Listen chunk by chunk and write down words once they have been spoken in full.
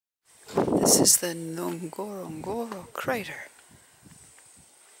This is the Ngorongoro crater.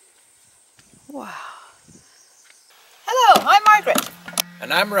 Wow. Hello, I'm Margaret.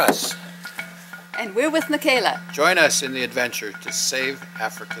 And I'm Russ. And we're with Michaela. Join us in the adventure to save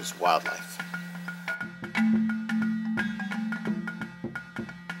Africa's wildlife.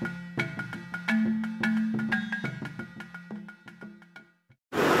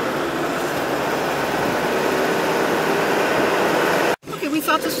 Okay, we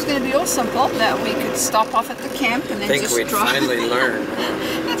thought this was going to be all simple, that we could stop off at the camp and then just drive. I think we'd finally learn.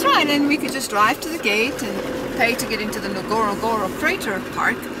 That's right, and we could just drive to the gate and pay to get into the Ngorongoro Crater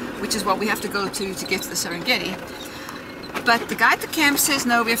Park, which is what we have to go to get to the Serengeti. But the guy at the camp says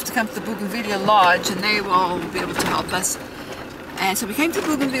no, we have to come to the Bougainvillea Lodge and they will be able to help us. And so we came to the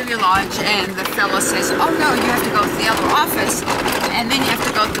Bougainvillea Lodge and the fellow says, oh no, you have to go to the other office and then you have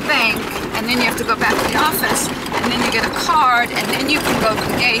to go to the bank and then you have to go back to the office and then you get a card and then you can go to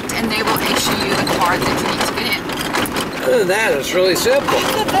the gate and they will issue you the card that you need to get in. Other than that, it's really simple.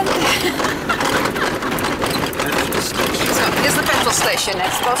 So here's the petrol station.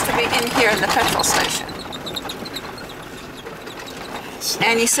 It's supposed to be in here in the petrol station.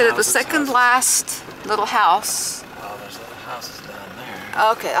 And he said it was second last little house. Oh, there's little houses down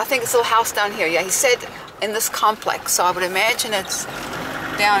there. Okay, I think it's a little house down here. Yeah, he said in this complex, so I would imagine it's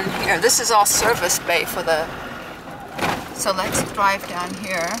down here. This is all service bay for the... So let's drive down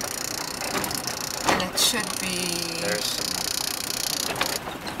here. And it should be... There's some...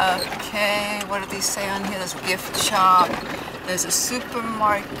 Okay, what did he say on here? There's a gift shop, there's a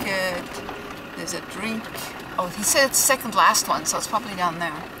supermarket, there's a drink. Oh, he said it's the second last one, so it's probably down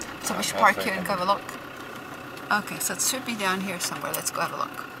there. So we should park here and go have a look. Okay, so it should be down here somewhere. Let's go have a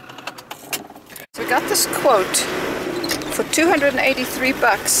look. So we got this quote for 283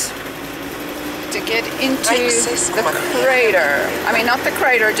 bucks to get into the crater. I mean, not the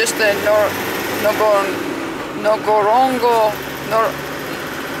crater, just the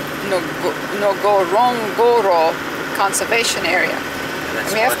Ngorongoro conservation area. And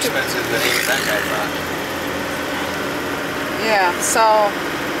that's we more have to, expensive than even that guy thought. yeah, so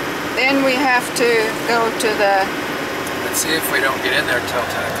then we have to go to the... Let's see if we don't get in there till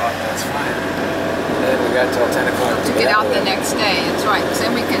 10 o'clock, that's fine. Then we got till 10 o'clock to get out the next day, that's right, because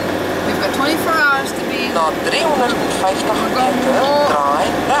then we can, we've got 24 hours to be in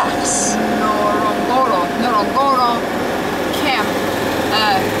Ngorongoro camp,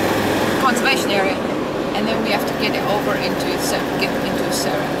 conservation area, and then we have to get it over into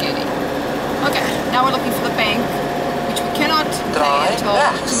Serengeti. Okay, now we're looking for the bank, which we cannot pay until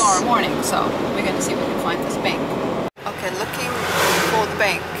tomorrow morning, so we're going to see if we can find this bank. Okay, looking for the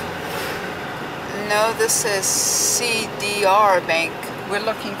bank. No, this is CDR Bank. We're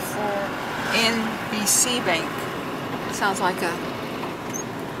looking for NBC Bank. Sounds like a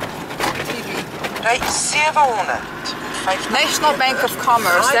TV. National Bank of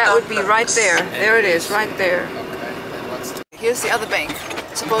Commerce, that would be right there. There it is, right there. Here's the other bank.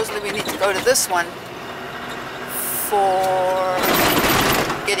 Supposedly we need to go to this one for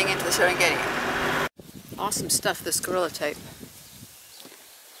getting into the Serengeti. Awesome stuff, this Gorilla Tape.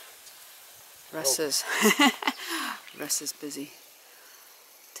 Russ is busy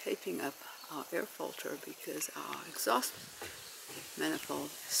taping up our air filter because our exhaust manifold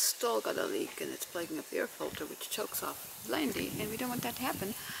still got a leak and it's plugging up the air filter, which chokes off Landy, and we don't want that to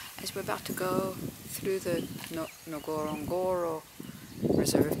happen as we're about to go through the Ngorongoro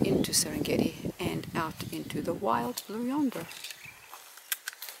Reserve into Serengeti and out into the wild blue yonder.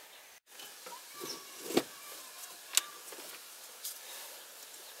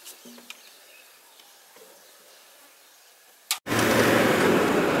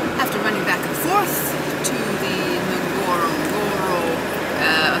 After running back and forth to the Ngorongoro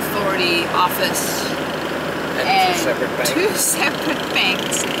Authority office and two separate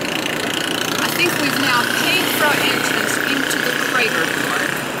banks, I think we've now paid for our entrance into the crater park,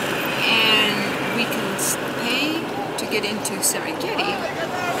 and we can pay to get into Serengeti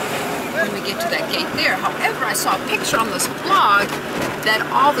when we get to that gate there. However, I saw a picture on this blog that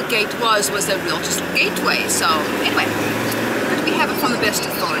all the gate was a real just gateway. So anyway, but we have it from the best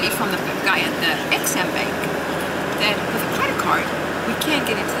authority, from the guy at the XM Bank, that with a credit card we can't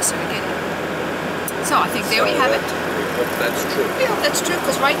get into the Serengeti. So I think there we have it. We hope that's true. We hope that's true,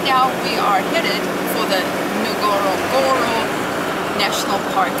 because right now we are headed for the Ngorongoro National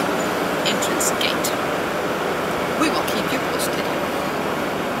Park entrance gate. We will keep you posted.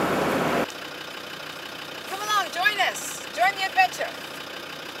 Come along, join us. Join the adventure.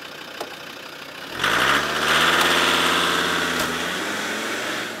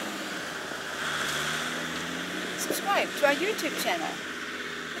 Subscribe to our YouTube channel.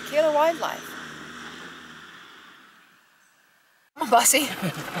 Taylor Wildlife. Come on, Bossy.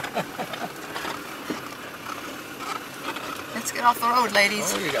 Let's get off the road,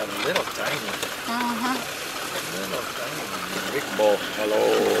 ladies. Oh, you got a little tiny. Uh-huh. Little tiny. Big bull. Hello,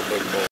 big bull.